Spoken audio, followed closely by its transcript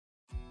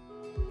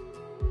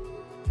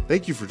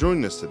Thank you for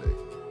joining us today.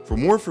 For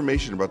more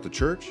information about the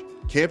church,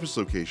 campus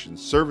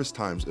locations, service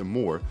times, and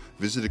more,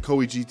 visit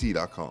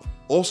ecoegt.com.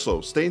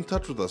 Also, stay in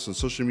touch with us on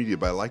social media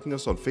by liking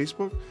us on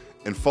Facebook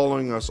and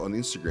following us on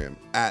Instagram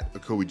at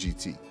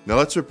ecoegt. Now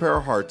let's prepare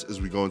our hearts as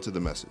we go into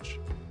the message.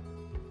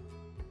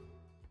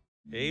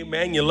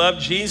 Amen. You love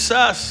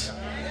Jesus?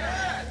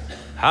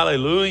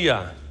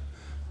 Hallelujah.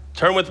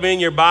 Turn with me in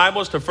your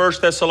Bibles to 1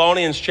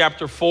 Thessalonians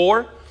chapter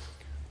 4.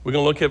 We're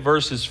going to look at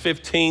verses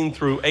 15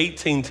 through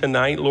 18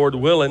 tonight, Lord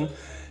willing.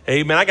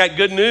 Amen. I got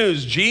good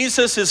news.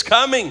 Jesus is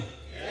coming.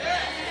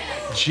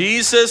 Yes.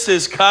 Jesus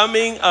is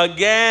coming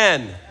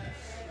again.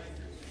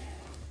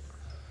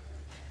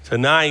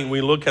 Tonight, we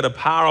look at a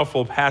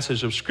powerful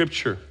passage of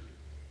Scripture.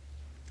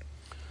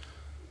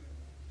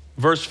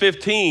 Verse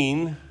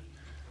 15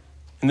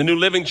 in the New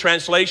Living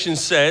Translation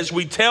says,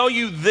 "We tell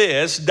you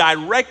this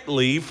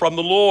directly from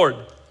the Lord.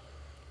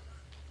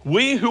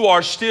 We who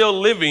are still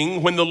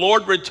living when the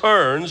Lord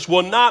returns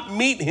will not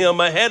meet him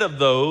ahead of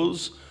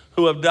those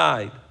who have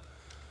died.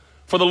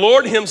 For the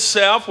Lord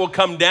himself will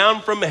come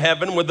down from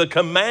heaven with a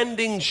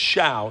commanding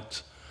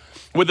shout,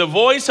 with the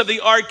voice of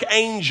the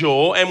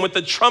archangel, and with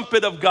the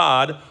trumpet of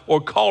God, or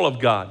call of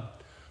God.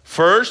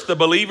 First, the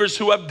believers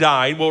who have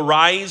died will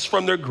rise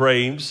from their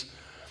graves.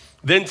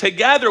 Then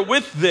together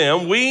with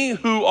them, we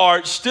who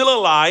are still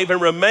alive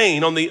and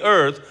remain on the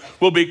earth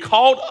will be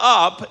caught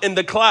up in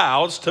the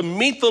clouds to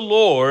meet the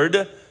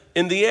Lord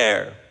in the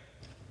air.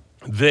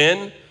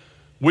 Then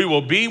we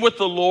will be with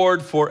the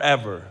Lord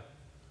forever."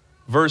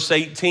 Verse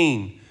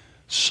 18,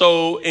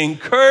 "So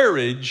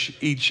encourage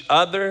each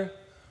other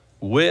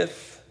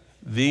with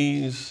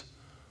these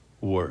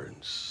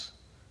words."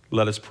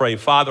 Let us pray.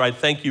 Father, I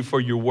thank you for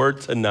your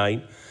word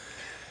tonight.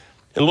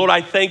 And Lord,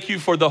 I thank you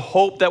for the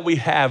hope that we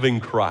have in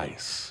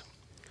Christ.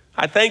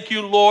 I thank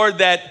you, Lord,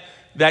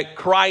 that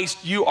Christ,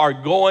 you are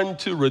going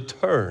to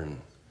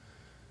return.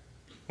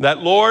 That,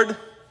 Lord,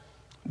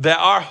 that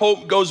our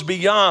hope goes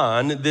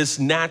beyond this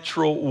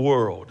natural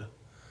world.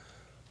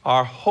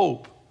 Our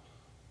hope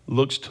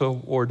looks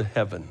toward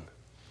heaven.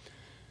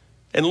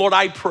 And Lord,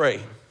 I pray,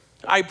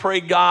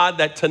 God,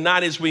 that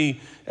tonight as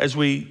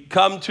we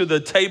come to the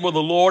table of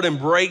the Lord and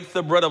break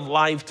the bread of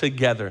life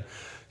together,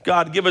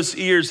 God, give us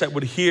ears that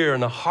would hear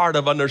and a heart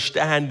of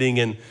understanding,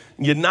 and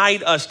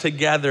unite us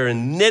together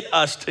and knit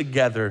us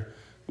together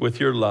with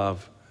your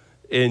love.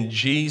 In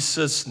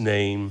Jesus'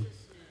 name,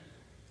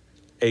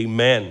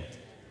 amen.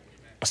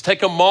 Let's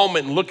take a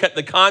moment and look at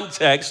the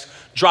context,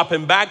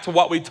 dropping back to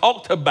what we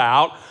talked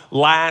about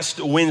last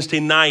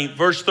Wednesday night.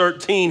 Verse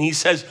 13, he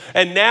says,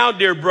 "And now,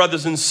 dear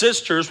brothers and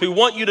sisters, we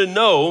want you to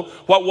know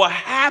what will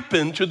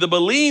happen to the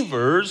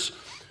believers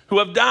who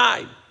have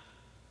died.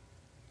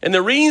 And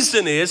the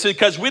reason is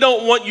because we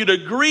don't want you to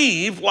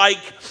grieve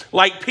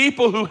like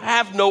people who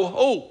have no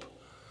hope."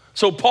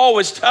 So Paul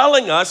is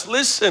telling us,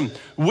 listen,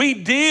 we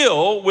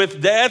deal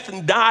with death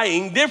and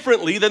dying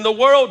differently than the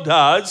world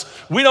does.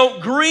 We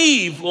don't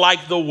grieve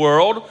like the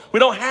world. We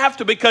don't have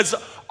to, because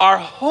our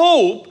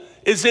hope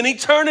is in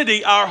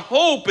eternity. Our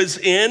hope is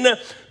in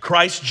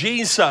Christ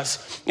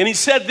Jesus. And he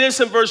said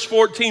this in verse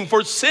 14,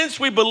 "For since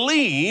we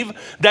believe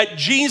that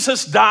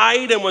Jesus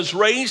died and was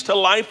raised to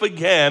life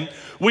again,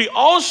 we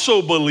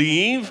also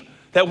believe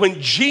that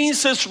when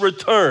Jesus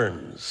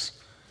returns,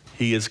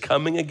 he is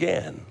coming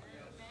again.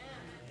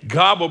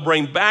 God will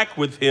bring back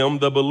with him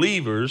the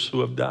believers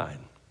who have died."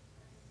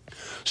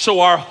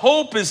 So our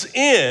hope is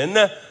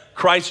in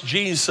Christ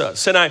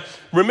Jesus. And I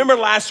remember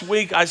last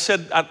week I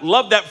said, I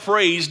love that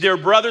phrase, dear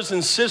brothers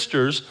and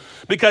sisters,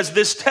 because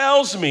this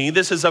tells me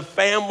this is a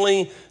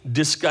family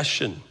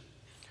discussion.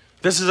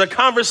 This is a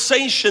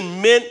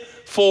conversation meant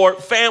for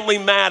family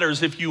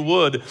matters, if you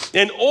would,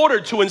 in order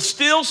to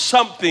instill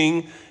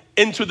something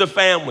into the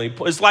family.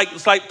 It's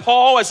like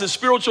Paul, as a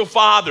spiritual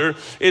father,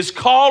 is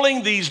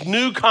calling these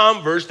new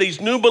converts, these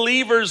new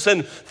believers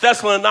in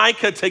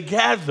Thessalonica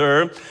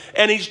together,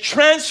 and he's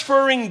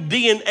transferring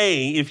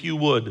DNA, if you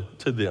would,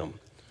 to them.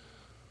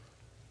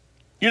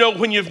 You know,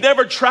 when you've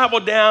never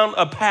traveled down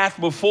a path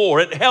before,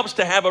 it helps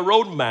to have a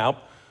roadmap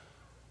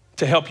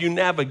to help you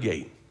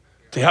navigate.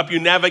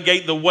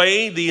 The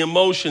way, the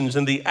emotions,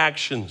 and the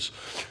actions.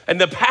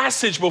 And the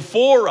passage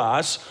before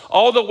us,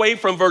 all the way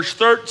from verse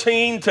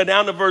 13 to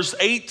down to verse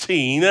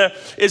 18,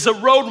 is a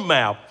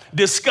roadmap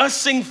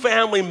discussing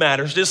family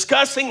matters,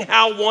 discussing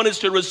how one is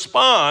to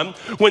respond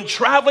when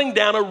traveling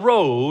down a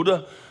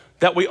road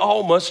that we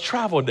all must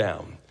travel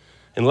down.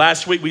 And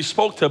last week we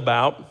spoke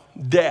about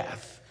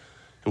death.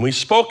 And we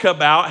spoke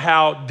about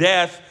how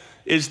death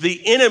is the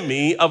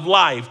enemy of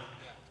life.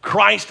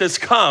 Christ has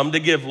come to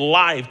give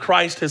life.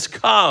 Christ has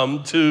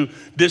come to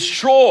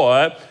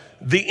destroy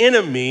the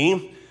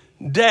enemy,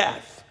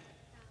 death.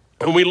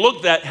 And we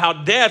looked at how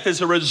death is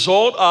a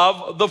result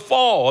of the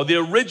fall, the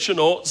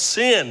original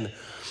sin.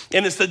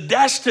 And it's the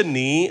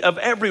destiny of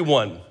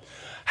everyone.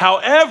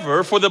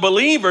 However, for the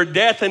believer,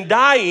 death and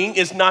dying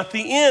is not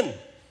the end.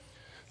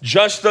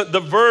 Just the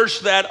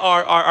verse that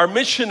our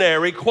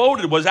missionary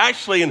quoted was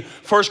actually in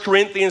 1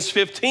 Corinthians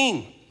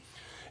 15.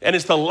 And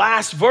it's the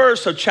last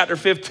verse of chapter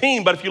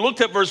 15. But if you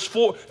looked at verse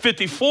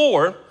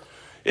 54,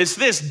 It's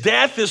this: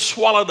 death is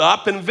swallowed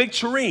up in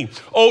victory.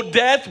 O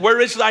death, where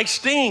is thy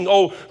sting?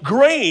 O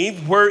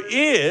grave, where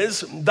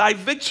is thy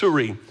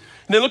victory?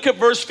 And then look at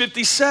verse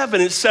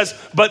 57. It says,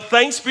 but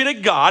thanks be to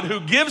God who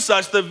gives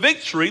us the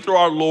victory through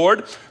our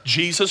Lord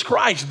Jesus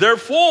Christ.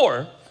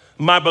 Therefore,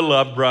 my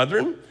beloved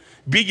brethren,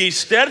 be ye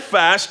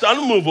steadfast,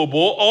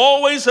 unmovable,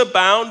 always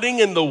abounding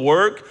in the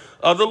work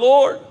of the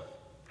Lord.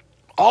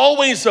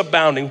 Always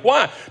abounding.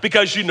 Why?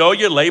 Because you know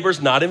your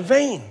labor's not in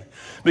vain.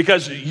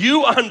 Because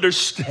you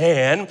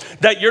understand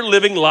that you're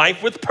living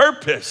life with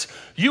purpose.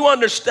 You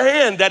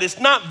understand that it's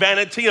not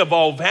vanity of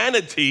all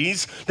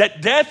vanities,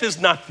 that death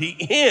is not the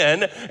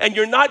end, and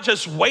you're not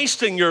just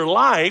wasting your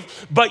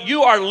life, but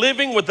you are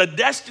living with a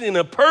destiny and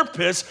a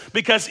purpose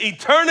because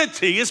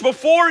eternity is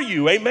before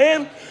you.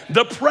 Amen?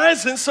 The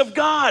presence of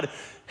God,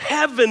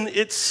 heaven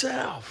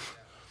itself.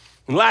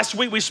 And last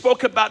week we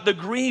spoke about the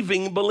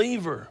grieving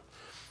believer.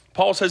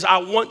 Paul says, I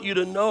want you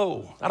to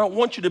know. I don't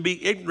want you to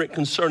be ignorant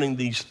concerning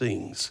these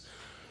things.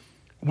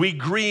 We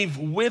grieve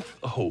with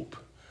hope.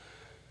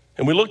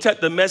 And we looked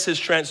at the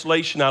Message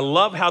translation. I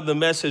love how the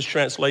Message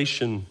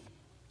translation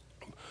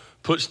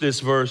puts this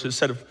verse. It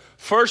said,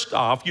 first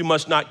off, you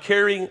must not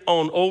carry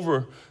on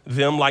over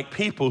them like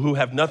people who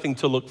have nothing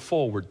to look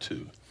forward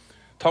to.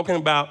 Talking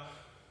about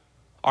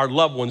our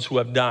loved ones who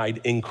have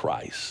died in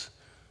Christ.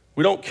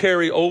 We don't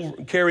carry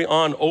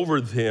on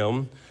over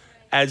them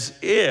as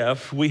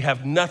if we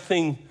have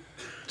nothing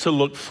to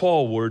look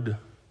forward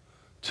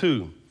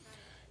to.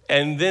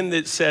 And then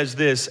it says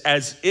this,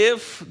 as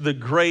if the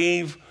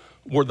grave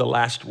were the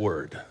last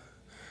word.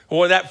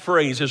 Boy, that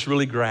phrase just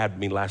really grabbed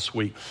me last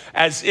week.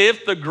 As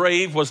if the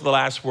grave was the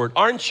last word.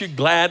 Aren't you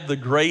glad the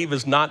grave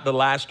is not the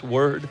last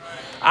word?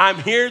 I'm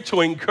here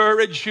to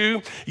encourage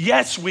you.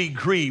 Yes, we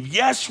grieve.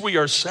 Yes, we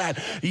are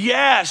sad.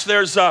 Yes,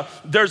 there's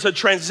a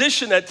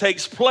transition that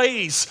takes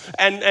place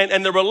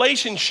and the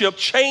relationship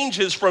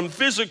changes from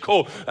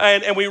physical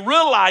and we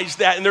realize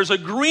that, and there's a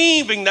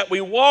grieving that we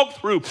walk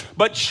through.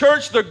 But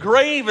church, the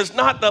grave is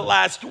not the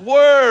last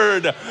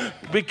word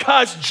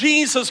because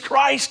Jesus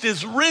Christ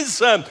is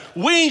risen.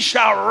 We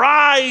shall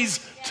rise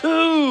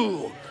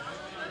too.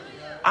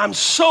 I'm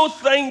so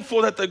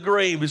thankful that the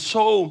grave is,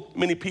 so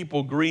many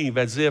people grieve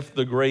as if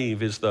the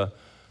grave is the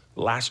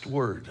last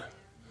word,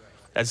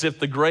 as if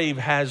the grave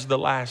has the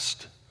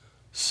last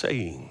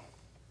saying.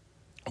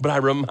 But I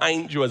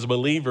remind you as a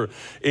believer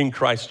in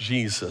Christ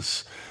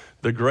Jesus,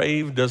 the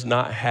grave does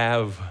not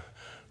have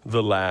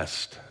the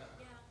last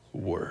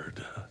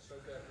word.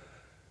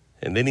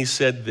 And then he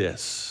said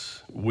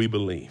this, we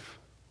believe.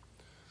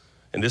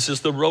 And this is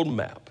the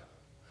roadmap.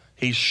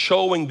 He's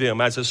showing them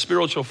as a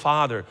spiritual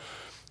father,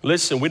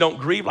 listen, we don't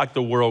grieve like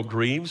the world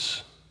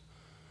grieves.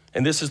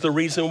 And this is the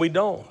reason we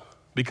don't,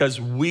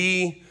 because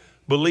we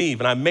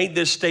believe. And I made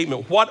this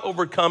statement, what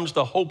overcomes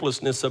the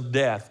hopelessness of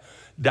death,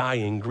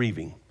 dying,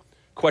 grieving?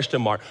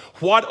 Question mark.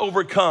 What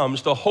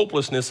overcomes the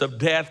hopelessness of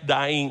death,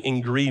 dying,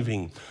 and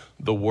grieving?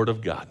 The Word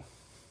of God.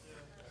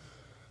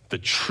 The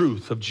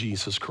truth of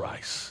Jesus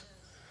Christ.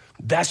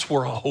 That's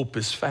where our hope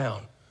is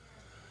found.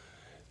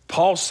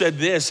 Paul said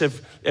this,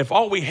 if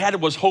all we had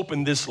was hope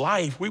in this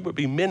life, we would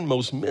be men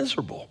most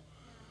miserable.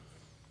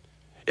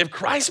 If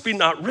Christ be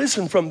not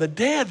risen from the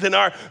dead, then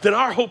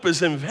our hope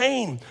is in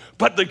vain.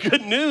 But the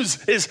good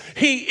news is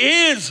he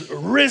is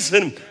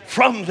risen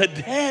from the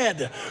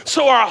dead.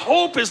 So our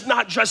hope is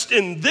not just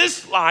in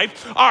this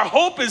life. Our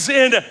hope is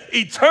in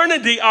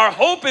eternity. Our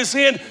hope is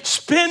in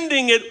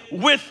spending it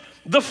with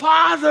the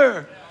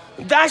Father.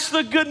 That's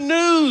the good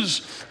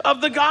news of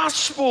the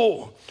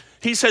gospel.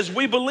 He says,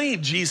 we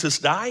believe Jesus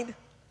died.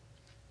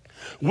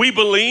 We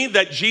believe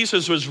that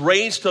Jesus was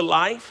raised to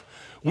life.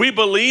 We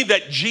believe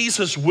that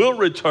Jesus will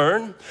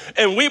return.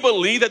 And we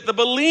believe that the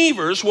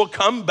believers will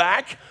come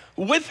back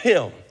with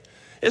him.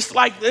 It's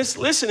like this,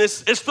 listen,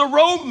 it's the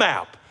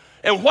roadmap.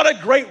 And what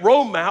a great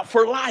roadmap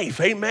for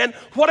life, amen?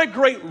 What a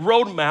great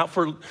roadmap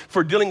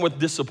for dealing with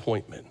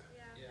disappointment.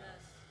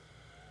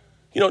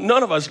 You know,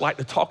 none of us like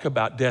to talk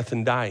about death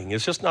and dying.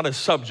 It's just not a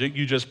subject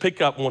you just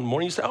pick up one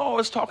morning. You say, oh,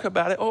 let's talk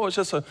about it. Oh,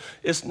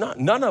 it's not.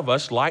 None of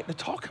us like to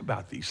talk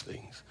about these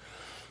things.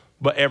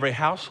 But every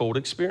household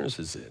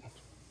experiences it.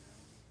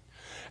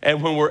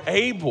 And when we're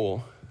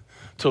able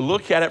to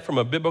look at it from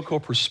a biblical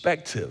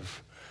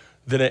perspective,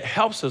 then it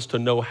helps us to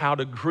know how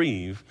to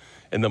grieve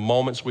in the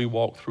moments we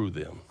walk through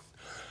them.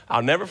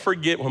 I'll never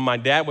forget when my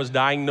dad was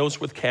diagnosed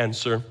with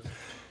cancer,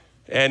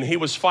 and he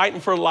was fighting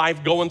for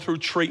life, going through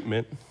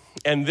treatment.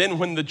 And then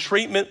when the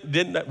treatment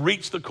didn't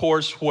reach the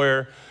course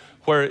where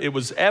it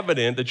was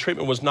evident the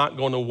treatment was not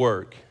going to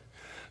work.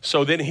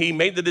 So then he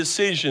made the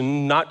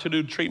decision not to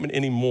do treatment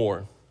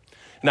anymore.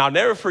 And I'll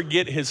never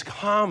forget his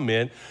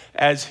comment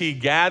as he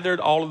gathered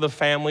all of the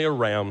family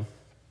around.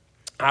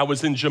 I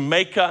was in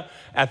Jamaica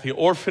at the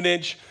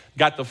orphanage,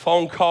 got the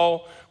phone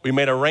call. We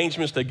made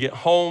arrangements to get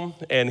home,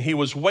 and he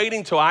was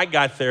waiting till I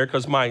got there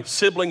because my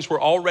siblings were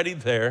already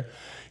there.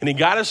 And he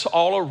got us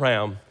all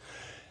around.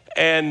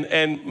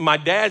 And my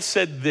dad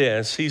said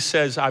this, he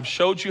says, I've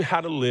showed you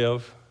how to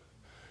live,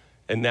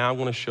 and now I'm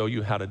going to show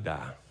you how to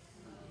die.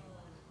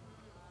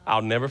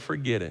 I'll never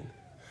forget it.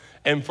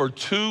 And for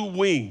 2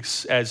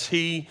 weeks, as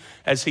he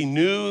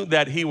knew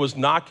that he was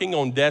knocking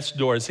on death's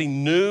door, as he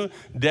knew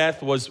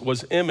death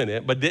was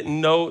imminent, but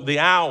didn't know the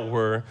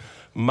hour,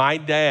 my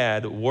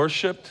dad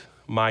worshiped,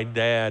 my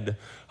dad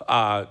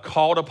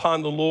called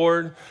upon the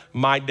Lord.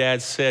 My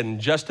dad said, in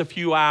just a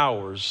few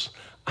hours,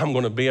 I'm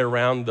going to be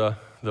around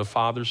the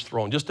Father's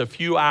throne. Just a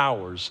few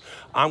hours,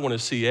 I'm going to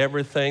see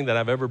everything that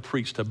I've ever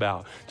preached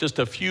about. Just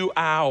a few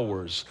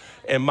hours.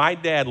 And my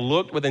dad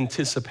looked with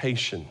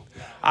anticipation.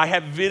 I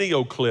have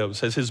video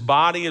clips as his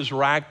body is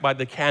racked by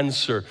the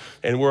cancer,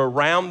 and we're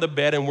around the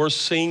bed and we're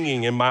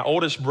singing, and my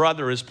oldest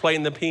brother is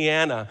playing the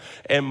piano,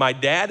 and my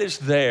dad is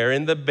there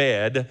in the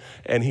bed,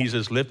 and he's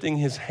just lifting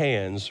his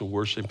hands,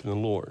 worshiping the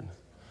Lord.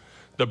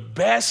 The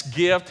best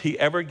gift he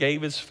ever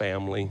gave his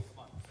family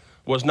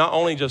was not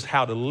only just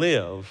how to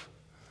live,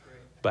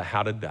 but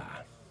how to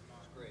die.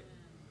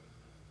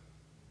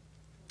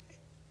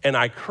 And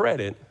I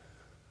credit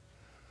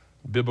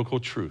biblical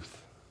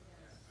truth.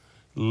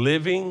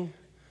 Living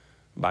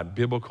by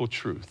biblical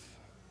truth.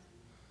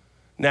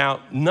 Now,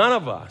 none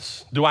of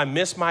us, do I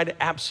miss my day?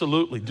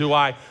 Absolutely. Do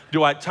I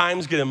at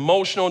times get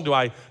emotional? Do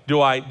I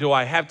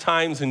have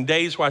times and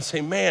days where I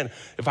say, man,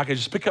 if I could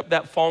just pick up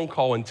that phone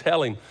call and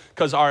tell him,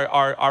 because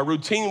our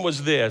routine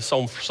was this: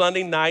 on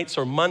Sunday nights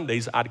or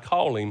Mondays, I'd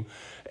call him.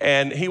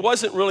 And he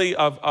wasn't really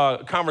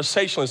a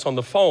conversationalist on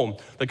the phone.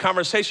 The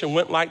conversation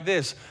went like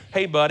this: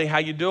 hey, buddy, how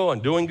you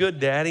doing? Doing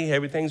good, Daddy.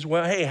 Everything's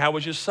well. Hey, how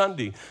was your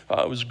Sunday?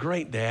 It was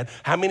great, Dad.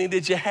 How many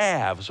did you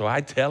have? So I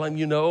tell him,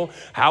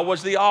 how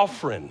was the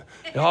offering?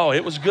 Oh,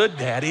 it was good,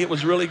 Daddy. It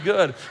was really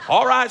good.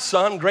 All right,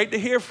 son, great to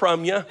hear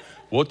from you.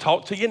 We'll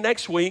talk to you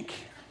next week.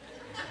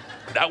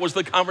 That was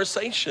the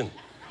conversation.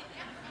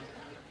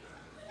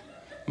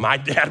 My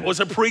dad was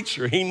a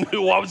preacher. He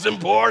knew what was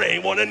important. He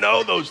wanted to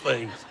know those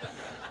things.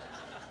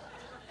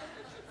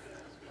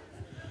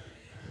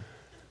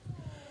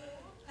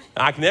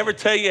 I can never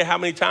tell you how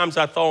many times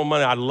I thought on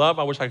Monday,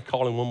 I wish I could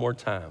call him one more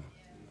time.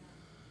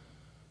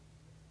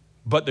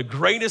 But the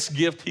greatest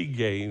gift he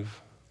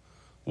gave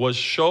was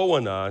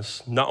showing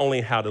us not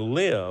only how to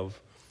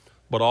live,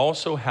 but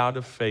also how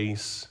to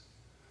face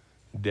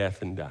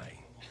death and dying.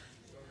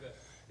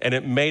 And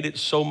it made it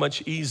so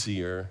much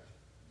easier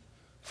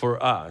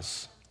for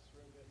us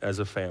as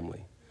a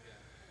family.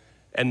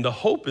 And the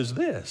hope is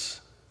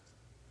this: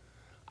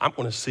 I'm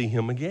going to see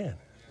him again.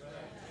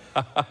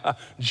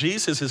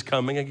 Jesus is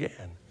coming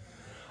again.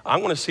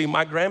 I'm going to see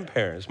my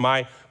grandparents,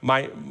 my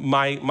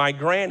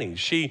granny.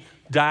 She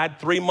died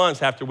 3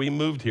 months after we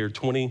moved here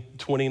 20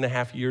 and a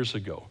half years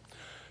ago.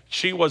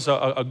 She was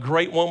a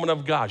great woman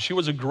of God. She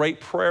was a great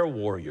prayer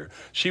warrior.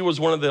 She was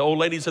one of the old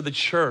ladies of the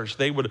church.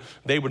 They would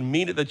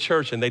meet at the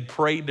church and they'd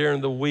pray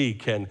during the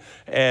week.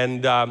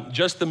 And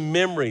just the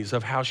memories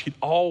of how she'd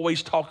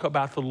always talk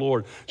about the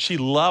Lord. She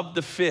loved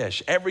to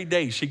fish. Every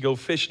day she'd go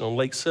fishing on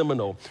Lake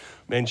Seminole.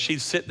 And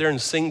she'd sit there and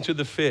sing to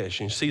the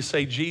fish. And she'd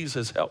say,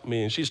 Jesus, help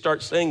me. And she'd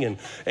start singing.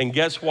 And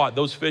guess what?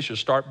 Those fish would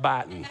start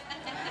biting.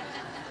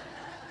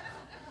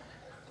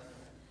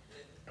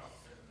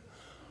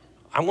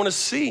 I want to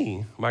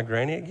see my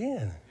granny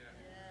again.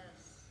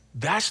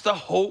 That's the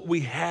hope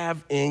we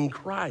have in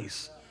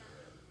Christ.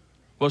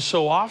 Well,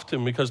 so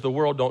often, because the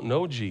world don't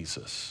know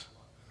Jesus,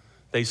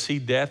 they see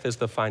death as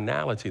the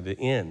finality, the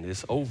end.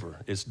 It's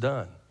over. It's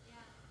done.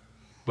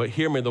 But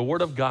hear me, the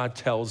Word of God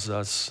tells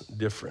us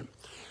different.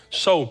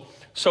 So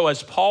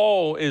as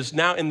Paul is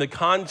now in the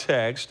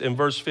context in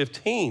verse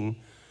 15,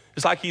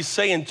 it's like he's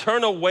saying,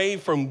 turn away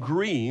from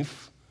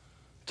grief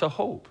to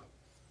hope.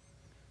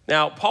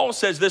 Now, Paul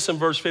says this in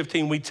verse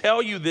 15, we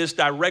tell you this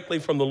directly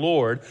from the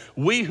Lord.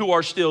 We who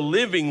are still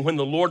living when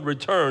the Lord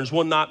returns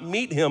will not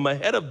meet him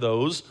ahead of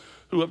those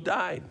who have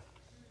died.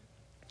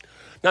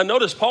 Now,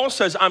 notice Paul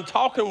says, I'm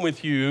talking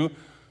with you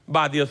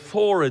by the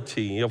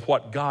authority of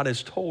what God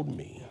has told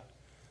me.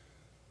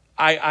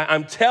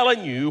 I'm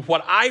telling you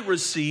what I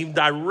received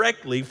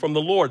directly from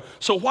the Lord.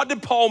 So what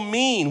did Paul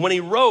mean when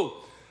he wrote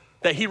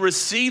that he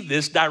received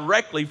this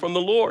directly from the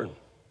Lord?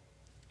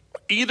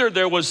 Either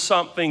there was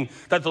something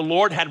that the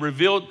Lord had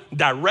revealed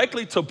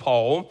directly to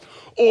Paul,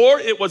 or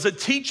it was a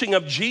teaching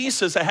of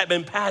Jesus that had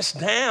been passed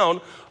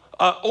down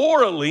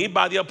orally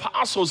by the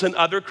apostles and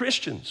other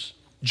Christians.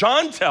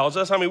 John tells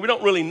us, we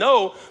don't really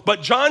know,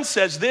 but John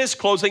says this,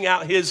 closing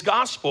out his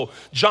gospel.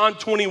 John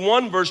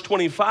 21, verse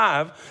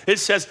 25, it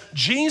says,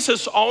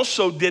 Jesus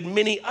also did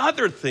many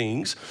other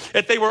things.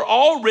 If they were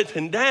all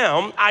written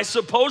down, I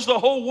suppose the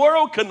whole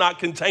world could not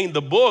contain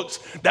the books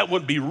that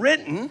would be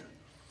written.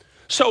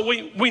 So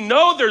we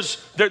know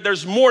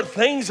there's more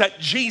things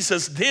that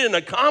Jesus did and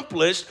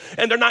accomplished,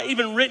 and they're not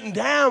even written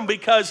down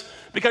because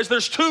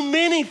there's too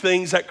many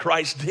things that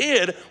Christ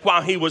did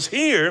while he was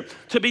here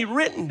to be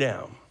written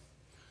down.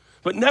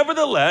 But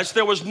nevertheless,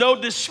 there was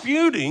no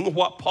disputing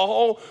what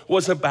Paul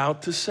was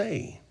about to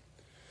say.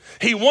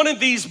 He wanted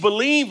these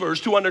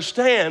believers to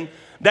understand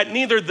that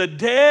neither the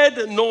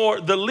dead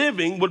nor the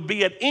living would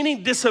be at any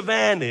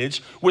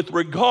disadvantage with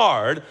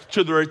regard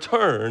to the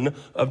return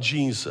of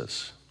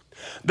Jesus.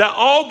 That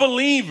all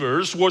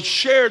believers will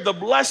share the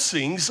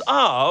blessings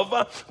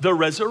of the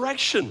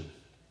resurrection.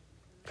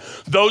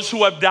 Those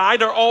who have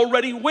died are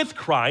already with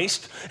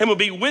Christ and will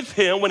be with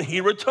him when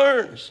he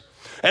returns.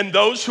 And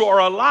those who are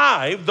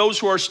alive, those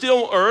who are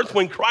still on earth,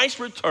 when Christ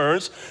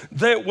returns,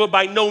 they will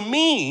by no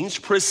means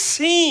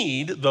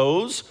precede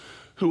those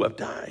who have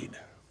died.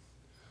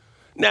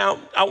 Now,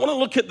 I want to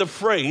look at the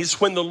phrase,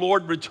 when the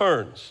Lord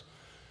returns,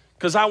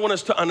 because I want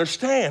us to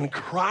understand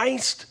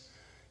Christ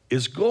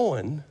is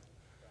going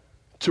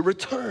to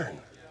return.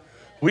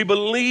 We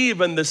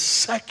believe in the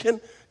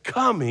second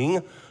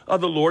coming of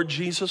the Lord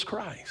Jesus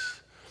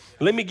Christ.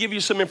 Let me give you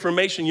some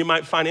information you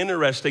might find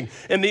interesting.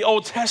 In the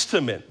Old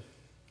Testament,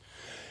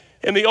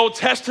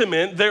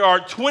 there are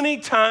 20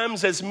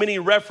 times as many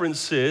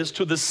references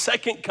to the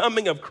second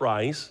coming of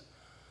Christ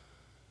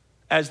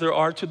as there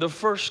are to the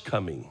first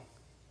coming.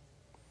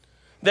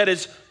 That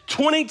is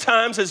 20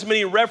 times as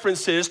many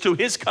references to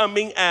his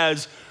coming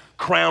as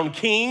crowned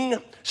king,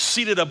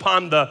 seated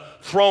upon the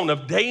throne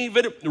of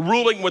David,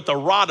 ruling with a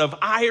rod of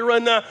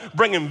iron,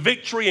 bringing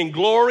victory and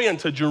glory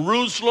unto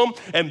Jerusalem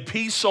and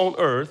peace on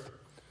earth.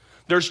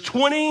 There's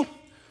 20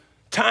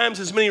 times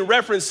as many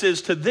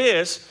references to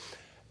this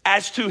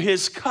as to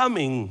his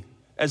coming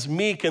as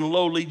meek and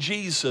lowly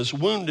Jesus,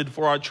 wounded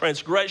for our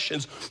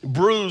transgressions,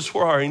 bruised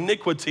for our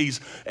iniquities,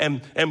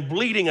 and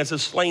bleeding as a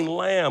slain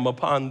lamb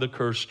upon the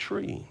cursed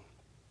tree.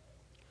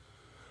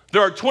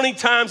 There are 20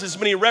 times as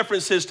many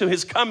references to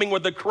his coming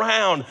with a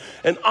crown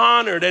and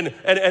honored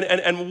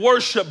and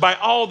worshiped by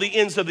all the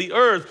ends of the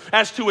earth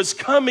as to his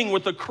coming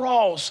with the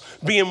cross,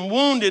 being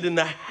wounded in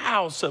the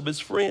house of his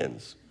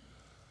friends.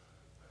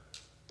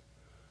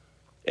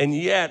 And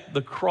yet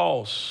the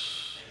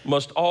cross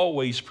must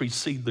always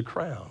precede the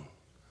crown.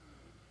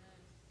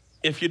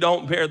 If you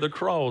don't bear the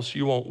cross,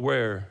 you won't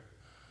wear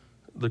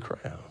the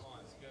crown.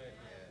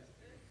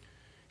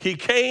 He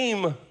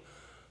came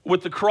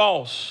with the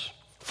cross,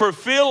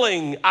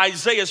 fulfilling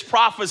Isaiah's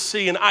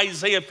prophecy in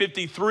Isaiah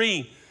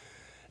 53.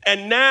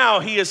 And now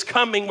he is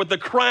coming with the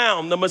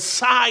crown, the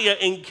Messiah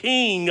and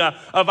King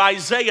of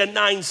Isaiah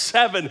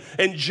 9:7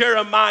 and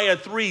Jeremiah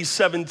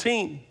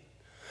 3:17.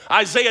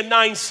 Isaiah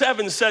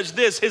 9:7 says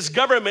this: his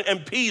government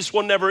and peace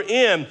will never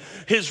end.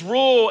 His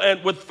rule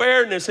and with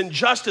fairness and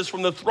justice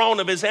from the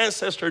throne of his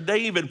ancestor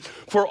David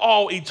for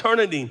all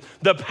eternity.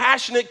 The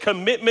passionate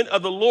commitment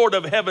of the Lord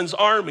of heaven's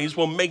armies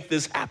will make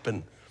this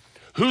happen.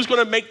 Who's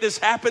going to make this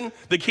happen?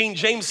 The King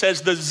James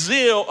says the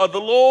zeal of the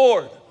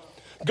Lord.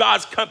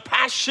 God's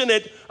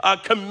compassionate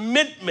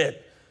commitment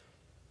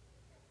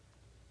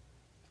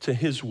to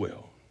his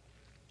will.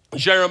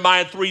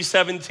 Jeremiah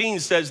 3:17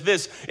 says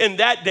this: in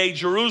that day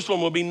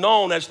Jerusalem will be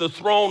known as the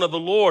throne of the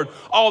Lord.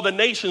 All the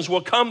nations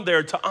will come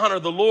there to honor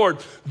the Lord.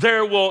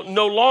 There will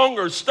no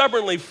longer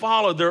stubbornly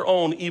follow their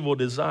own evil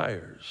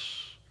desires.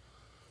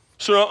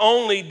 So not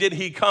only did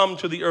he come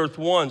to the earth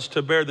once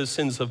to bear the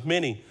sins of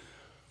many,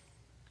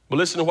 but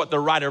listen to what the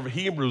writer of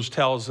Hebrews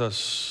tells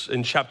us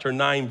in chapter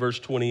 9, verse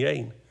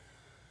 28.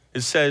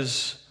 It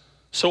says,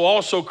 so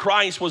also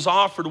Christ was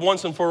offered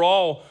once and for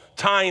all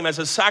time as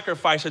a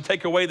sacrifice to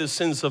take away the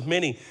sins of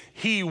many.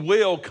 He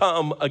will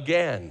come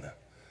again.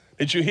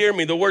 Did you hear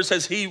me? The word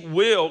says he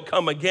will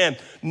come again,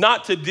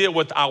 not to deal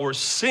with our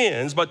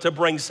sins, but to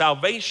bring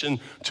salvation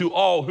to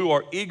all who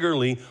are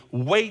eagerly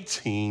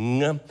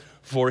waiting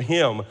for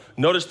him.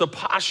 Notice the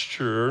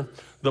posture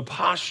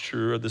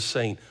of the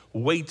saint,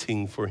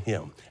 waiting for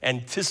him,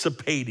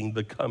 anticipating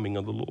the coming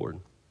of the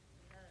Lord.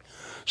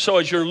 So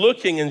as you're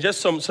looking, and just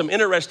some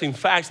interesting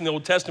facts in the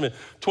Old Testament,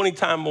 20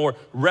 times more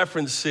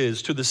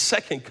references to the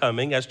second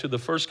coming as to the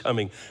first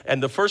coming.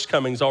 And the first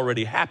coming's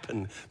already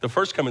happened. The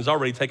first coming's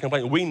already taken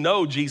place. We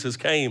know Jesus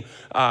came,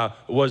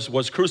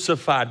 was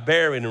crucified,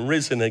 buried, and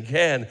risen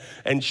again.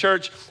 And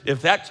church,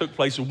 if that took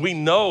place, we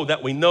know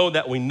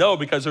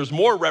because there's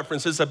more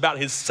references about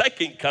his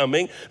second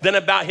coming than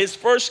about his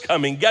first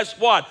coming. Guess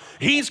what?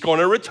 He's going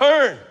to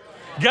return.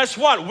 Guess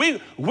what?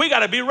 We got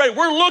to be ready.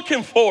 We're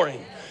looking for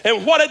him.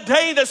 And what a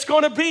day that's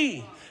going to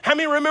be. How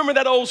many remember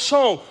that old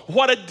song?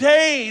 What a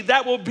day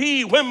that will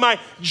be when my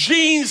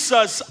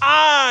Jesus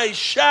I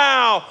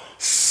shall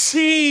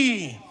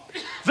see.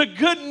 The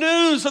good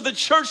news of the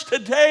church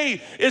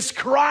today is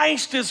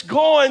Christ is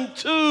going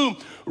to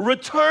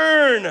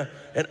return,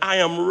 and I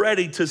am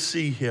ready to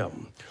see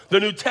him. The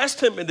New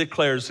Testament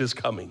declares his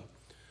coming.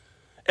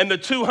 In the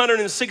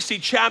 260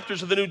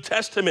 chapters of the New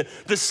Testament,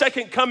 the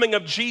second coming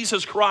of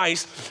Jesus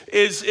Christ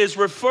is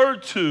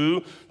referred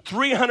to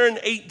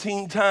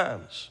 318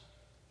 times.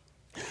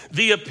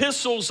 The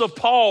epistles of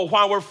Paul,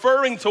 while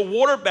referring to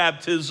water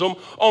baptism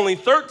only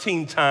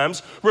 13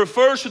 times,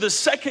 refers to the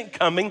second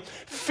coming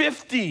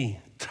 50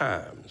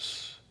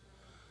 times.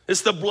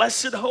 It's the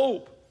blessed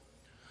hope,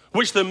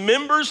 which the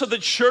members of the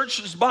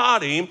church's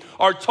body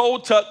are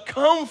told to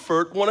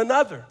comfort one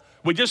another.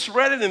 We just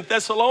read it in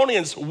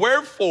Thessalonians.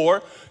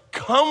 Wherefore,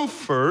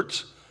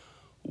 comfort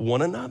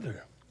one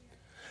another.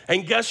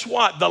 And guess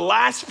what? The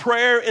last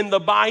prayer in the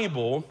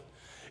Bible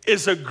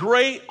is a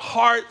great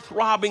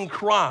heart-throbbing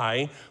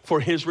cry for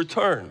his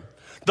return.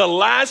 The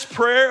last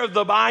prayer of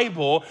the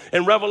Bible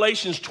in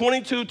Revelations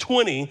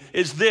 22:20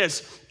 is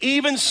this: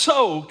 even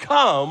so,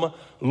 come,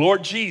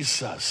 Lord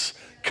Jesus.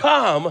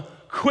 come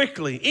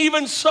quickly.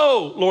 Even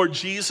so, Lord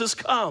Jesus,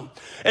 come.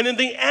 And then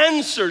the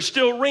answer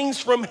still rings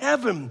from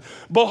heaven.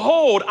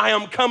 Behold, I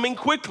am coming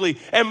quickly,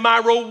 and my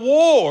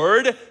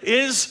reward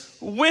is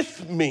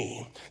with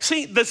me.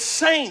 See, the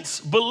saints,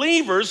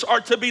 believers,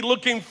 are to be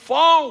looking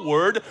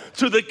forward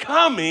to the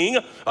coming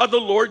of the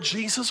Lord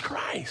Jesus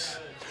Christ.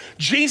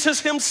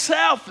 Jesus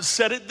himself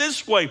said it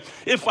this way: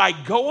 if I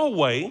go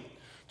away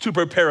to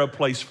prepare a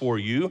place for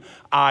you,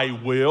 I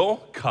will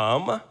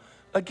come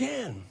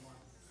again.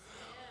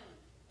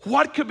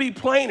 What could be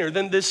plainer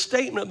than this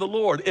statement of the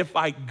Lord? If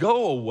I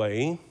go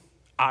away,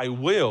 I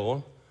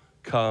will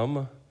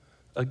come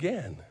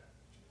again.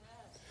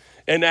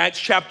 In Acts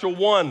chapter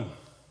 1,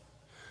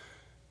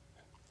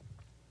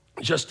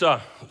 just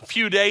a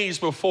few days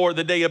before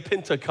the day of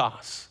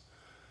Pentecost,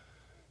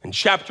 in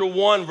chapter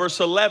 1, verse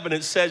 11,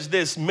 it says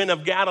this: men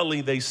of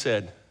Galilee, they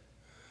said,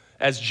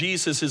 as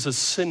Jesus is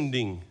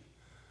ascending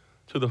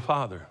to the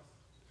Father.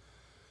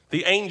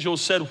 The angel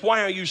said,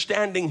 why are you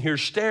standing here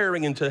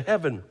staring into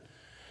heaven?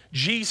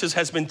 Jesus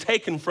has been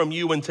taken from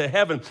you into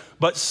heaven,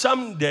 but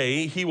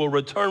someday he will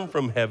return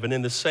from heaven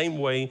in the same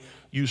way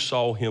you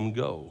saw him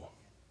go.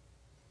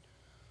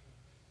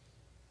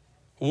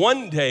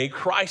 One day,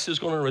 Christ is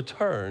going to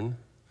return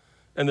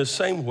in the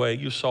same way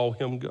you saw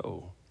him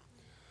go.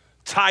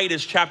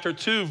 Titus chapter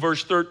 2,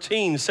 verse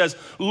 13 says,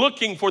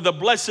 looking for the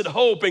blessed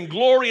hope and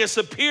glorious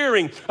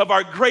appearing of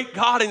our great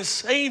God and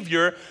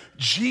Savior,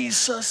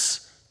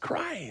 Jesus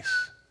Christ.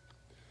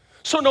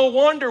 So no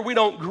wonder we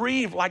don't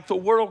grieve like the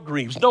world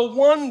grieves. No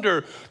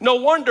wonder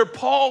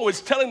Paul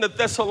was telling the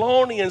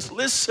Thessalonians,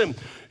 listen,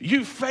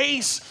 you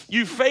face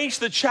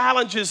the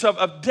challenges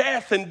of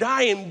death and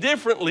dying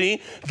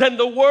differently than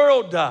the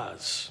world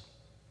does.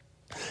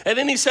 And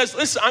then he says,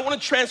 listen, I want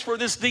to transfer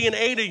this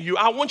DNA to you.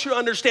 I want you to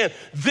understand,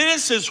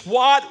 this is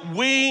what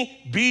we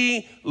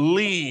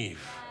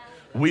believe.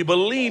 We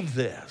believe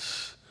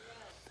this.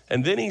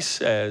 And then he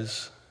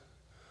says,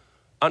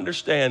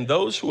 understand,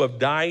 those who have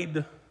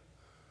died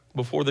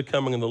before the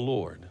coming of the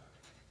Lord,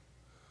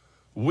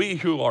 we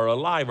who are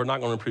alive are not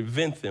going to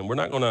prevent them. We're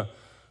not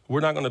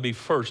going to be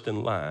first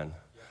in line.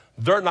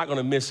 They're not going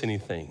to miss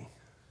anything.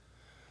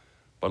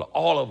 But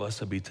all of us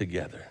will be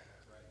together.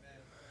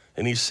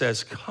 And he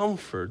says,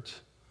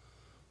 comfort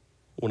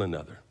one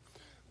another.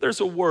 There's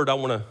a word I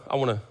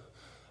want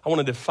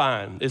to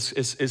define.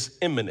 It's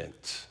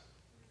imminent.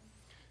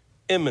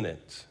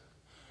 Imminent.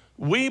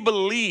 We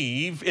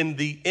believe in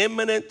the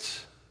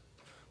imminent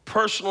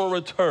personal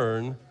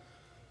return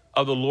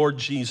of the Lord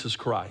Jesus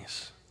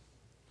Christ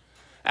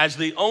as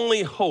the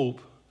only hope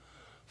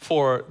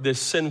for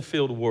this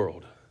sin-filled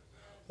world,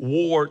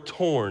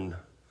 war-torn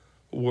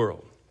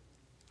world.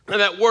 Now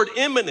that word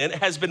imminent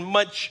has been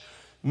much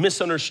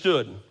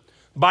misunderstood.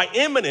 By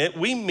imminent,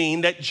 we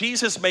mean that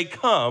Jesus may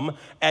come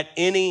at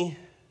any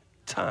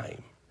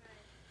time.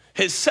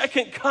 His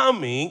second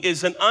coming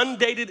is an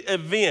undated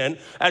event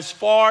as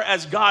far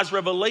as God's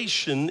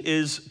revelation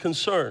is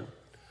concerned.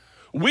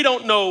 We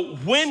don't know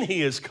when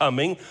he is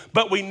coming,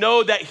 but we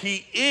know that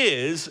he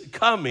is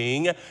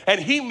coming, and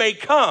he may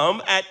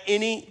come at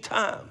any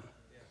time.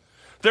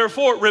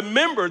 Therefore,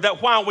 remember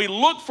that while we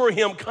look for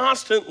him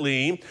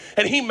constantly,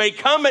 and he may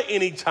come at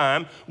any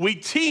time, we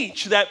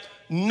teach that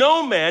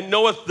no man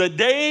knoweth the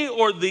day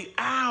or the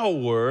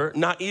hour,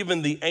 not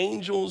even the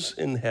angels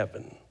in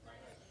heaven.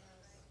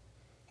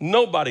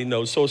 Nobody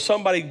knows. So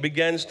somebody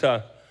begins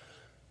to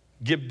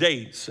give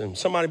dates, and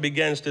somebody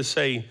begins to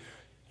say,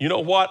 you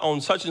know what,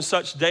 on such and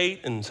such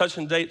date and such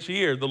and date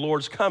year, the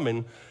Lord's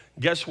coming.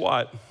 Guess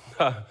what?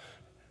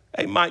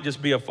 It might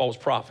just be a false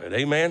prophet.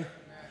 Amen?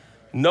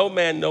 No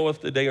man knoweth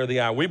the day or the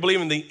hour. We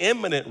believe in the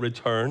imminent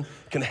return.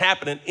 It can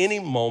happen at any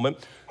moment.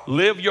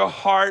 Live your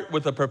heart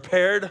with a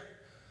prepared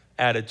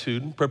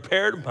attitude,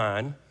 prepared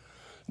mind,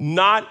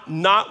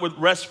 not with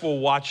restful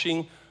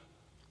watching,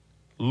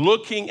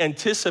 looking,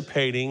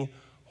 anticipating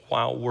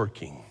while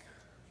working,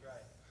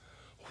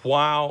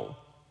 while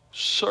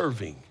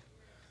serving.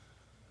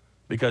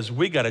 Because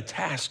we got a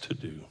task to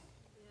do.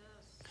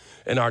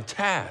 And our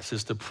task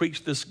is to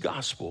preach this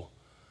gospel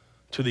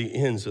to the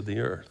ends of the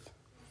earth.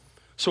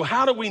 So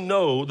how do we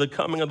know the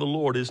coming of the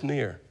Lord is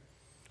near?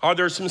 Are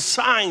there some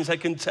signs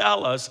that can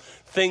tell us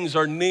things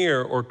are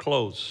near or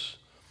close?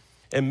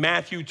 In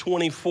Matthew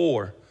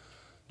 24,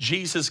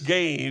 Jesus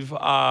gave,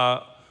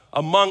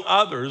 among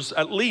others,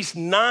 at least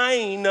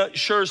 9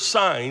 sure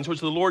signs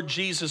which the Lord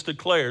Jesus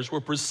declares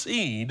will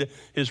precede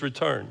his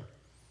return.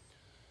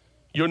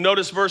 You'll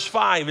notice verse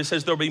 5, it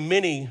says, there'll be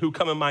many who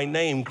come in my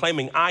name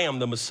claiming I am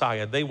the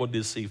Messiah. They will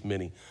deceive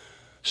many.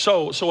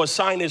 So a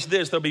sign is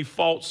this: there'll be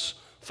false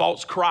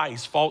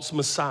Christ, false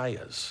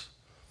messiahs.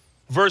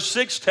 Verse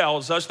 6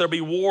 tells us there'll be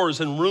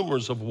wars and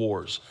rumors of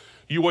wars.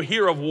 You will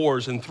hear of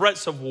wars and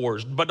threats of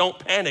wars, but don't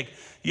panic.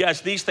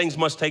 Yes, these things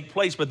must take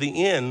place, but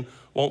the end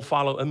won't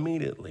follow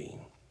immediately.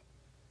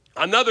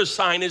 Another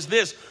sign is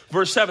this,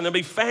 verse 7, there'll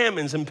be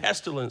famines and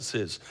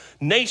pestilences.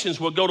 Nations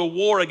will go to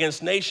war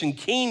against nation,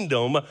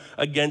 kingdom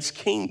against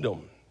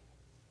kingdom.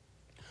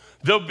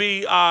 There'll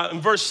be,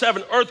 in verse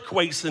 7,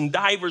 earthquakes in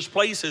divers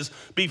places,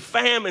 be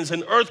famines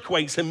and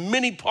earthquakes in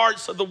many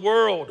parts of the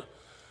world.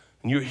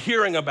 And you're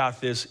hearing about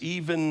this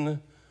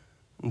even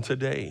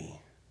today.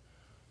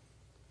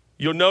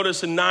 You'll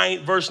notice in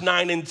verse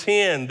 9 and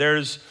 10,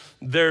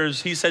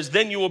 he says,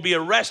 then you will be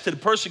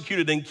arrested,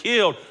 persecuted, and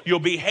killed. You'll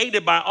be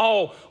hated by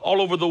all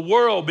over the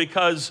world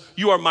because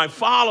you are my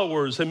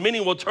followers, and many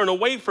will turn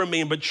away from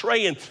me and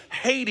betray and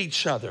hate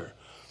each other.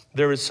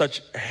 There is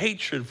such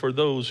hatred for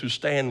those who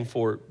stand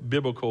for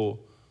biblical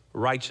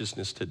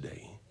righteousness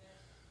today.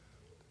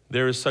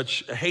 There is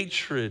such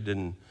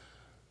hatred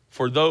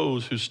for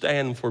those who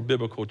stand for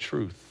biblical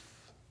truth.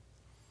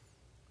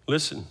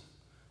 Listen,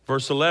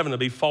 verse 11, there'll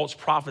be false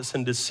prophets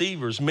and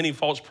deceivers. Many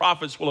false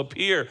prophets will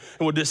appear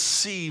and will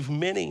deceive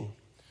many.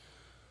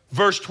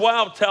 Verse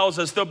 12 tells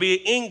us there'll be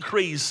an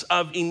increase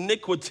of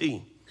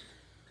iniquity.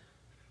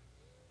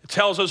 It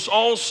tells us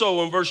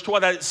also in verse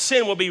 12 that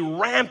sin will be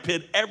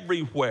rampant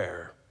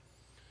everywhere.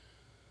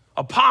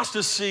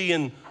 Apostasy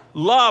and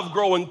love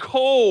growing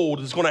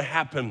cold is going to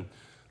happen.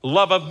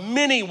 Love of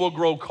many will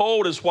grow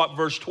cold is what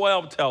verse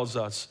 12 tells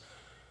us.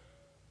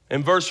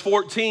 And verse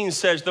 14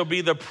 says there'll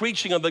be the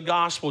preaching of the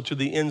gospel to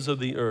the ends of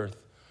the earth.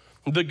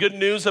 The good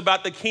news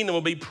about the kingdom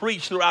will be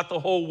preached throughout the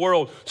whole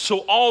world so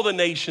all the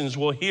nations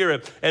will hear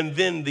it, and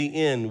then the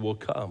end will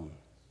come.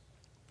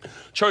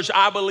 Church,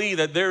 I believe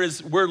that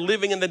we're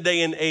living in the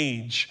day and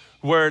age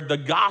where the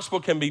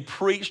gospel can be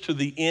preached to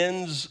the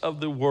ends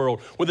of the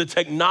world. With the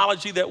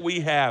technology that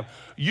we have,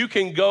 you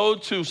can go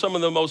to some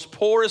of the most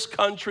poorest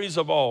countries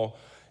of all.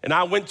 And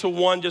I went to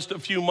one just a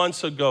few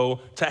months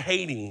ago to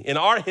Haiti, in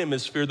our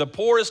hemisphere, the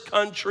poorest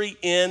country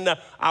in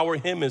our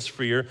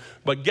hemisphere.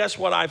 But guess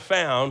what I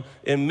found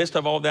in the midst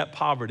of all that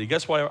poverty?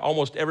 Guess what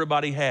almost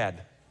everybody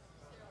had?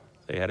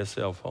 They had a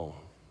cell phone.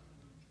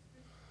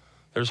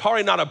 There's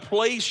hardly not a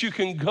place you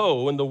can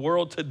go in the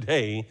world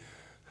today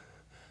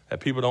that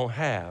people don't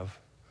have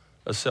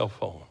a cell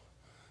phone.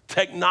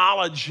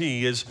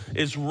 Technology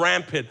is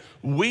rampant.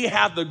 We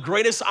have the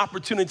greatest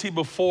opportunity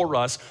before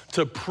us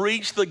to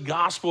preach the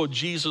gospel of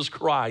Jesus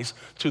Christ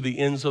to the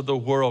ends of the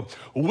world.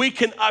 We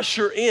can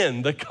usher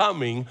in the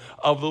coming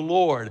of the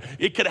Lord.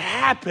 It could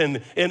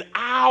happen in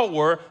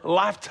our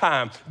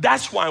lifetime.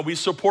 That's why we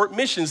support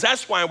missions.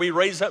 That's why we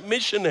raise up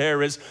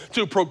missionaries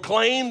to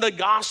proclaim the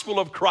gospel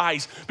of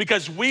Christ,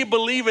 because we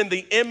believe in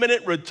the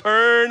imminent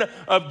return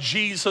of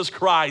Jesus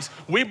Christ.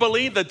 We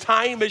believe the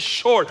time is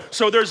short,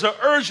 so there's an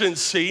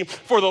urgency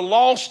for the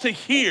lost to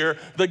hear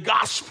the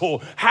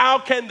gospel. How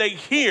can they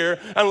hear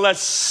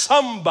unless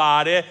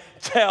somebody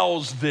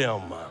tells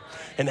them?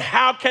 And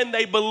how can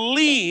they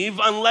believe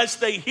unless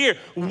they hear?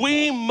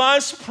 We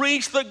must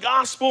preach the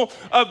gospel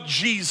of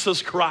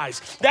Jesus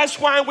Christ. That's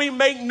why we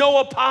make no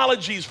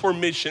apologies for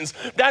missions.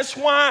 That's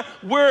why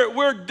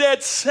we're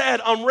dead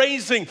set on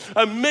raising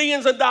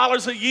millions of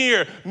dollars a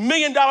year, $1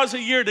 million a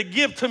year to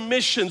give to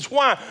missions.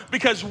 Why?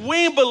 Because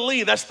we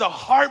believe that's the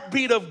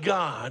heartbeat of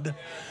God.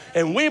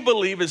 And we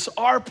believe it's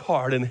our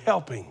part in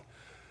helping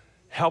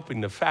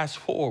to fast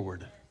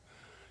forward.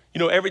 You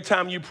know, every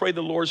time you pray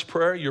the Lord's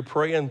Prayer, you're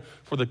praying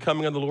for the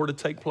coming of the Lord to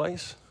take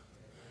place.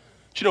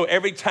 Do you know,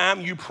 every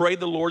time you pray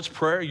the Lord's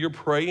Prayer, you're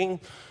praying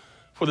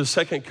for the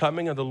second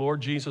coming of the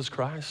Lord Jesus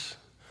Christ.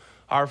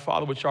 Our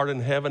Father which art in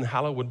heaven,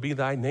 hallowed be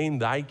thy name.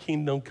 Thy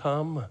kingdom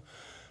come.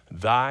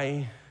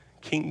 Thy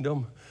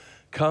kingdom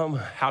come.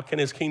 How can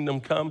his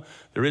kingdom come?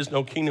 There is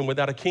no kingdom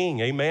without a king.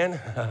 Amen.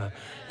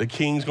 The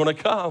king's going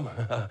to come.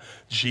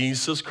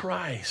 Jesus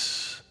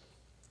Christ.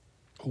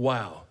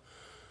 Wow.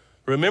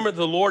 Remember,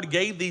 the Lord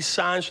gave these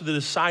signs to the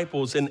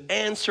disciples in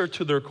answer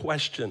to their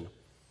question.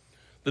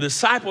 The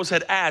disciples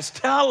had asked,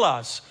 tell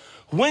us,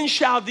 when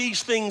shall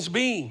these things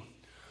be?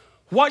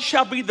 What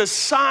shall be the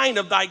sign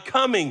of thy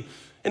coming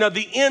and of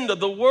the end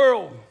of the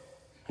world?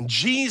 And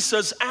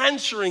Jesus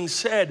answering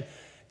said,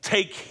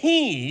 take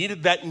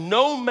heed that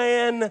no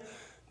man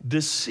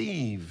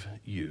deceive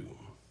you.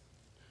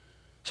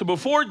 So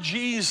before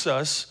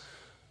Jesus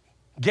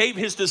gave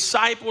his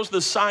disciples the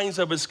signs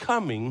of his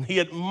coming, he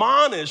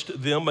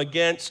admonished them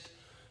against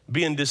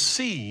being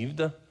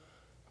deceived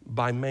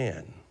by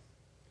man.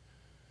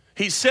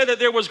 He said that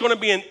there was going to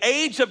be an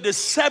age of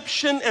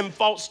deception and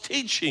false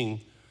teaching,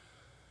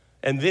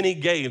 and then he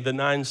gave the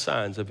 9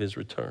 signs of his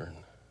return.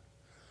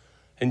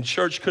 And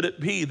church, could it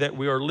be that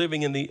we are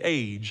living in the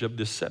age of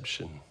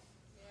deception?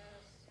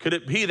 Could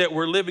it be that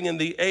we're living in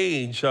the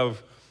age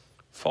of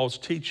false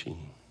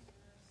teaching?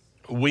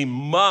 We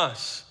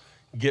must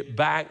get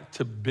back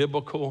to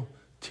biblical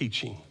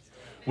teaching.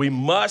 We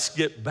must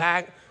get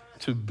back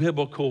to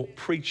biblical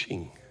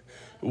preaching.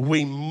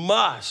 We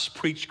must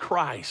preach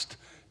Christ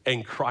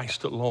and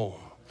Christ alone.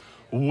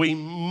 We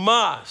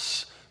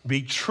must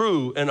be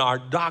true in our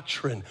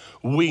doctrine.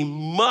 We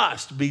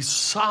must be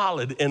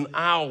solid in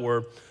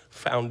our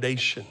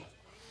foundation.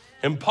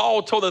 And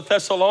Paul told the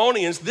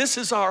Thessalonians, this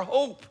is our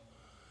hope.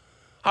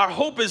 Our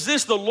hope is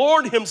this: the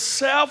Lord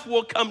himself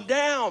will come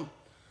down.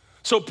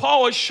 So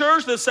Paul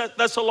assures the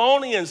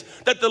Thessalonians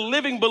that the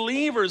living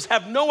believers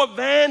have no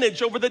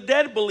advantage over the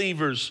dead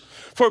believers,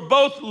 for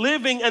both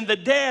living and the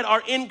dead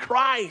are in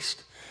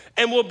Christ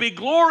and will be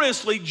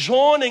gloriously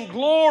joined in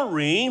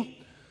glory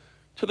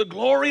to the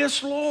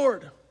glorious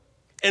Lord.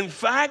 In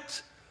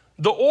fact,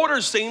 the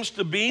order seems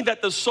to be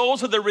that the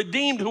souls of the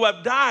redeemed who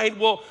have died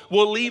will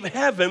leave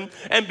heaven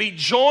and be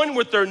joined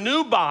with their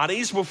new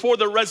bodies before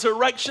the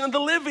resurrection of the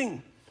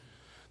living.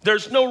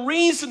 There's no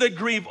reason to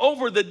grieve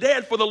over the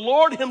dead, for the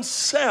Lord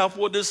himself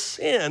will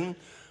descend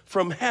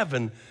from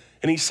heaven.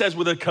 And he says,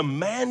 with a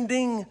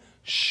commanding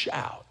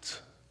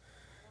shout.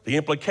 The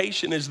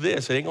implication is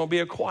this: it ain't going to be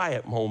a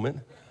quiet moment.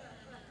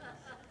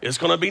 It's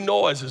going to be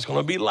noise. It's going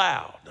to be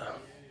loud.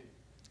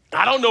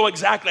 I don't know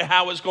exactly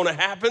how it's going to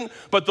happen,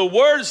 but the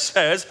word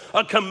says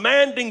a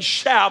commanding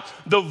shout,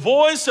 the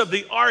voice of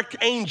the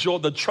archangel,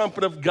 the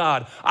trumpet of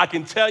God. I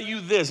can tell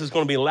you this is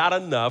going to be loud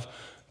enough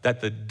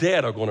that the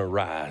dead are going to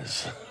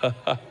rise.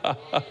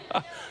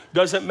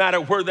 Doesn't matter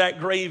where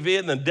that grave is,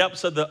 in the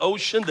depths of the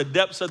ocean, the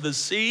depths of the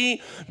sea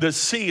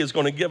is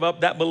going to give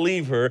up that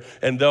believer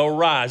and they'll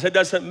rise. It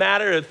doesn't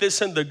matter if it's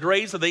in the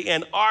graves of the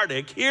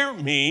Antarctic. Hear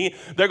me,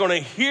 they're going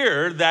to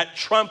hear that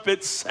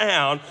trumpet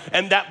sound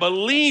and that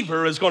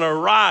believer is going to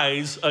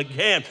rise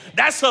again.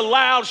 That's a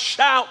loud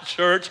shout,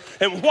 church,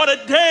 and what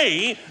a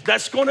day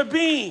that's going to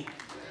be.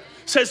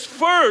 Says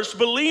first,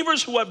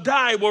 believers who have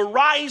died will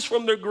rise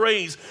from their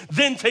graves.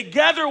 Then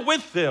together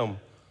with them,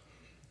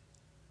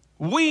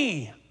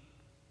 we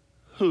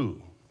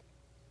who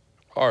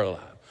are alive.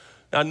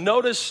 Now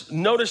notice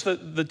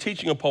the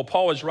teaching of Paul.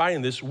 Paul is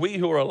writing this, we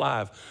who are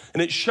alive.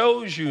 And it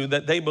shows you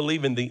that they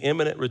believe in the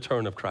imminent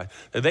return of Christ.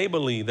 That they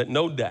believe that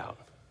no doubt.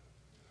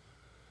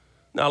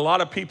 Now a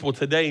lot of people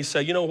today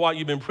say, you know what,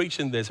 you've been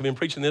preaching this. I've been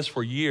preaching this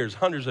for years,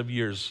 hundreds of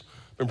years.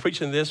 I've been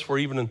preaching this for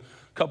even a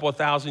couple of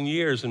thousand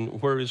years,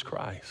 and where is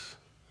Christ?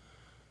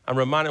 I'm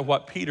reminded of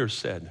what Peter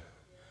said.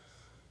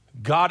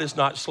 God is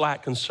not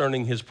slack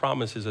concerning his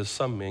promises, as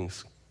some men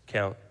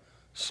count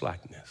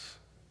slackness.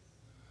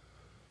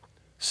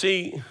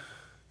 See,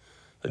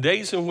 the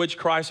days in which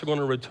Christ are going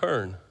to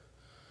return,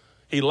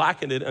 he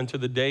likened it unto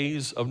the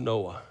days of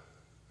Noah.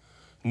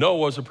 Noah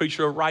was a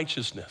preacher of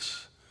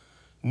righteousness.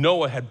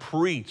 Noah had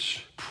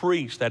preached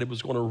that it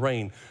was going to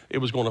rain, it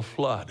was going to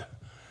flood.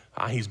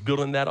 He's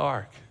building that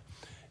ark.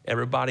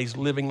 Everybody's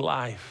living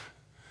life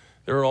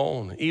their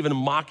own, even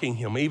mocking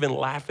him, even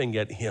laughing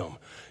at him.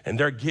 And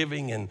they're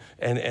giving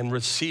and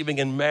receiving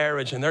in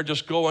marriage, and they're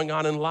just going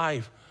on in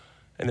life.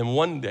 And then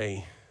one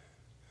day,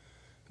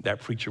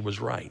 that preacher was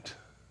right.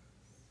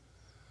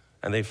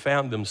 And they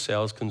found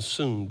themselves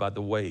consumed by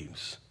the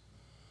waves.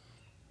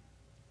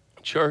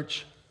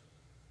 Church,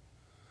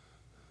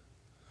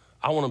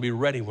 I want to be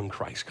ready when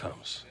Christ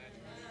comes.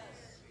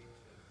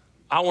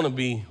 I want to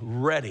be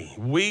ready.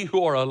 We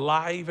who are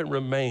alive and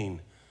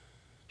remain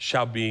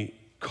shall be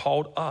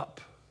called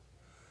up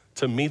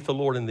to meet the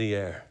Lord in the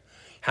air.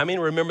 How many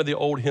remember the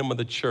old hymn of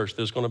the church,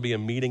 there's going to be a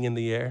meeting in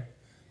the air?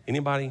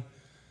 Anybody?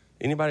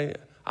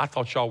 I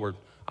thought y'all were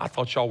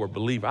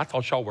believers. I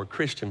thought y'all were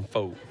Christian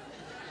folk.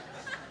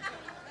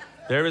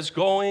 There is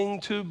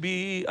going to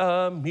be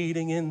a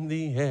meeting in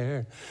the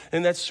air,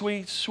 and that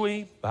sweet,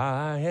 sweet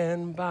by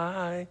and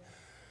by.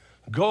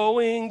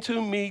 Going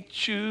to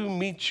meet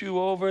you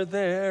over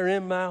there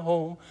in my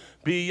home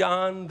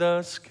beyond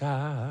the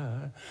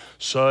sky.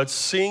 Such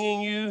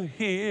singing you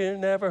hear,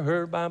 never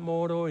heard by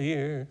mortal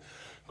ear.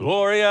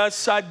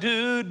 Glorious I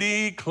do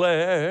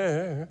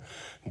declare,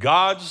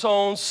 God's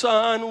own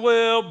Son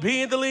will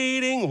be the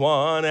leading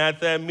one at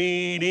that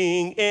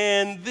meeting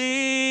in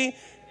the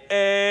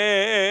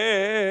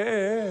air.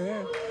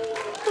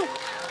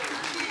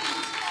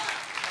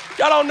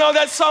 Y'all don't know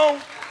that song?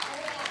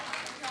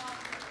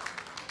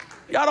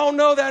 Y'all don't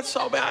know that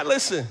song? Man,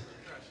 listen.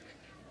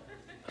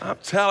 I'm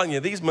telling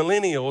you, these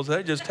millennials,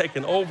 they're just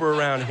taking over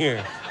around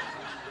here.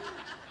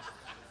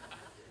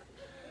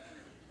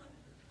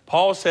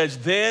 Paul says,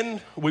 then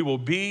we will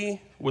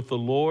be with the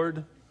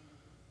Lord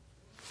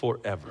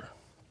forever.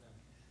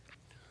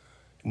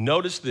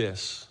 Notice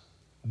this.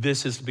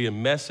 This is to be a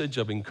message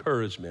of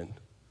encouragement,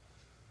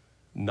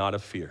 not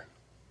of fear.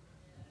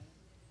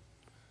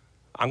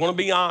 I'm going to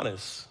be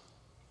honest.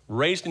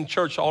 Raised in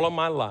church all of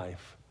my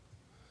life,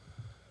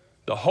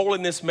 the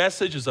holiness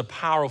message is a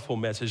powerful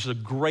message. It's a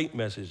great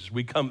message.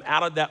 We come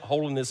out of that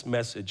holiness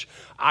message.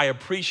 I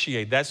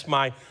appreciate that's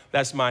my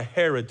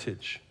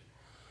heritage.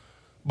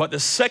 But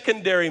the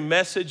secondary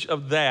message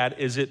of that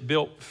is it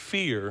built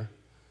fear,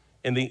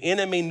 and the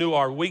enemy knew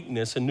our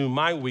weakness and knew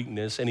my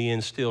weakness, and he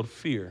instilled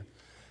fear.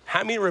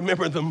 How many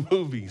remember the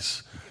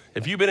movies?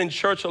 If you've been in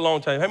church a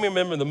long time, how many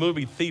remember the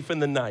movie Thief in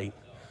the Night?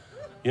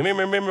 You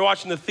remember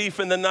watching The Thief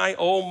in the Night?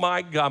 Oh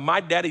my God, my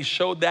daddy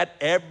showed that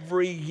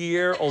every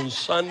year on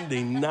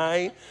Sunday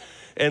night.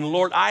 And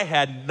Lord, I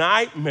had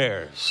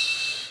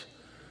nightmares.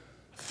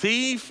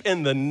 Thief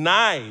in the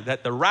Night,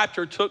 that the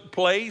rapture took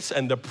place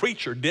and the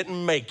preacher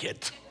didn't make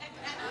it.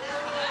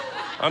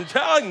 I'm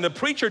telling you, the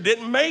preacher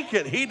didn't make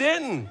it. He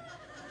didn't.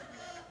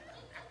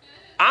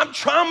 I'm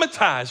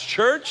traumatized,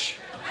 church.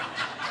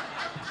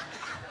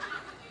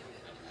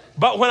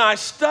 But when I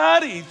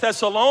study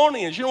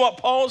Thessalonians, you know what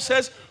Paul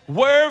says?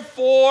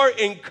 Wherefore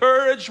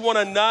encourage one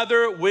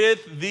another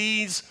with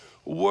these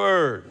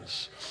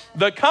words.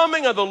 The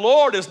coming of the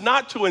Lord is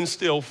not to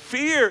instill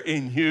fear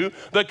in you.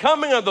 The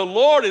coming of the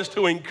Lord is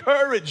to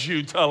encourage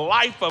you to a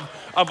life of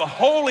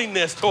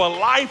holiness, to a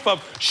life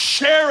of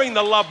sharing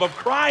the love of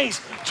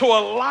Christ, to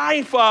a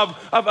life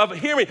of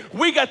hearing.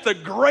 We got the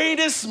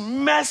greatest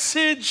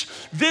message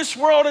this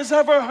world has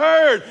ever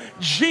heard.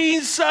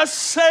 Jesus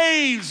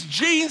saves.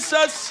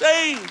 Jesus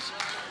saves.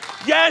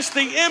 Yes, the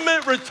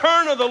imminent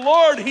return of the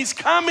Lord, he's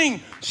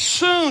coming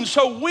soon.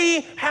 So we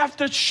have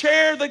to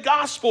share the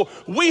gospel.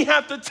 We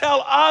have to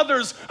tell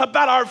others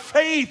about our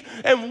faith,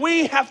 and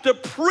we have to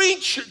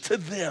preach it to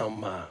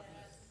them.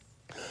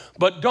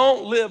 But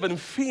don't live in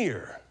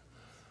fear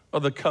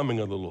of the coming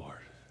of the Lord.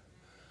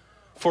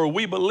 For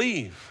we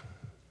believe,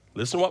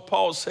 listen to what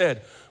Paul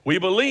said, we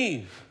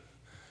believe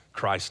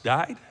Christ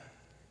died,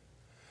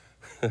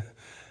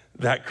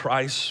 that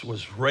Christ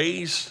was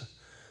raised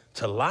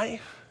to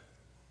life.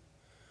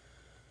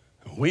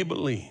 We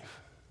believe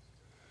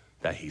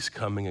that he's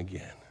coming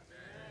again.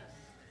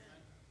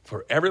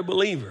 For every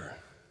believer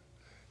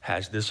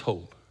has this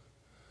hope.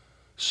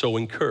 So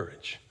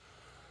encourage.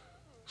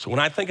 So when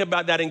I think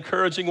about that,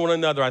 encouraging one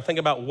another, I think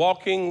about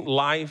walking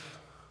life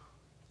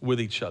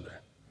with each other.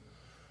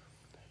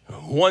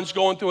 One's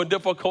going through a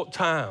difficult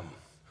time.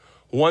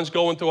 One's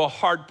going through a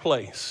hard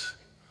place.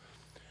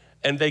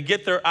 And they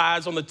get their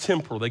eyes on the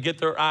temporal. They get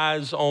their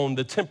eyes on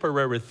the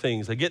temporary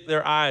things. They get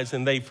their eyes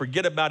and they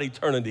forget about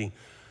eternity.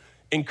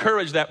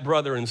 Encourage that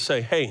brother and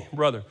say, hey,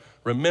 brother,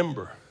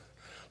 remember,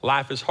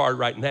 life is hard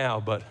right now,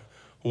 but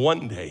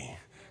one day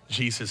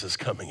Jesus is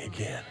coming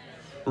again.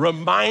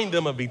 Remind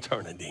them of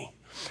eternity.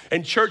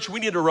 And church, we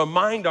need to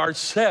remind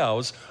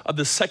ourselves of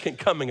the second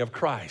coming of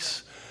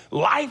Christ.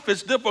 Life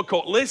is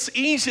difficult. It's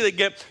easy to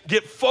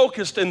get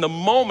focused in the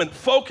moment,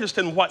 focused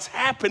in what's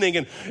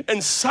happening.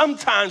 And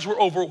sometimes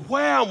we're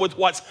overwhelmed with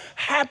what's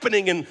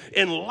happening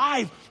in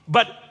life.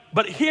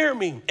 But hear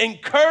me,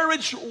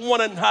 encourage one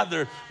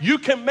another. You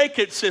can make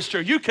it, sister.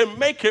 You can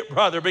make it,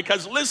 brother,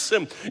 because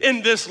listen,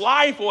 in this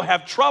life we'll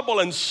have trouble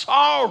and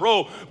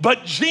sorrow,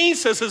 but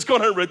Jesus is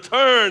going to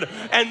return,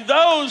 and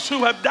those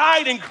who have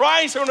died in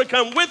Christ are going to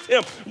come with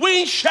him.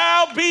 We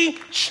shall be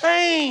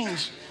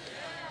changed.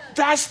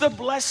 That's the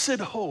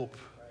blessed hope.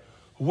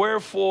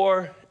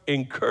 Wherefore,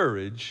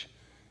 encourage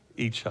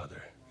each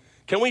other.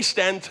 Can we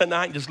stand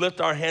tonight and just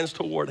lift our hands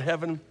toward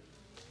heaven?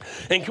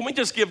 And can we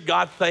just give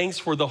God thanks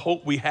for the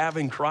hope we have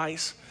in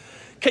Christ?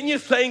 Can you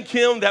thank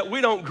him that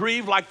we don't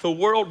grieve like the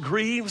world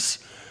grieves?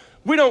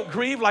 We don't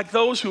grieve like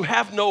those who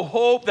have no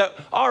hope, that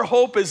our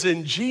hope is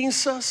in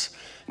Jesus.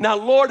 Now,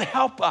 Lord,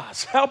 help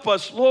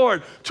us,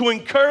 Lord, to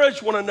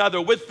encourage one another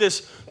with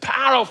this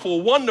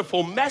powerful,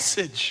 wonderful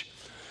message.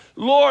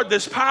 Lord,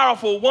 this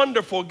powerful,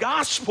 wonderful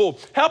gospel,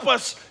 help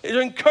us to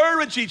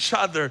encourage each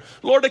other.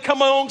 Lord, to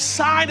come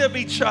alongside of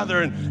each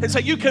other and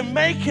say, you can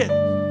make it.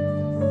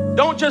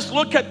 Don't just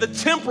look at the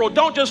temporal.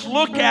 Don't just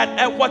look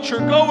at what you're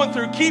going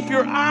through. Keep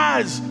your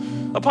eyes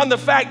upon the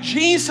fact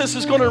Jesus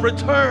is going to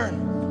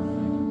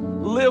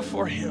return. Live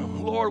for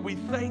him. Lord, we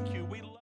thank you.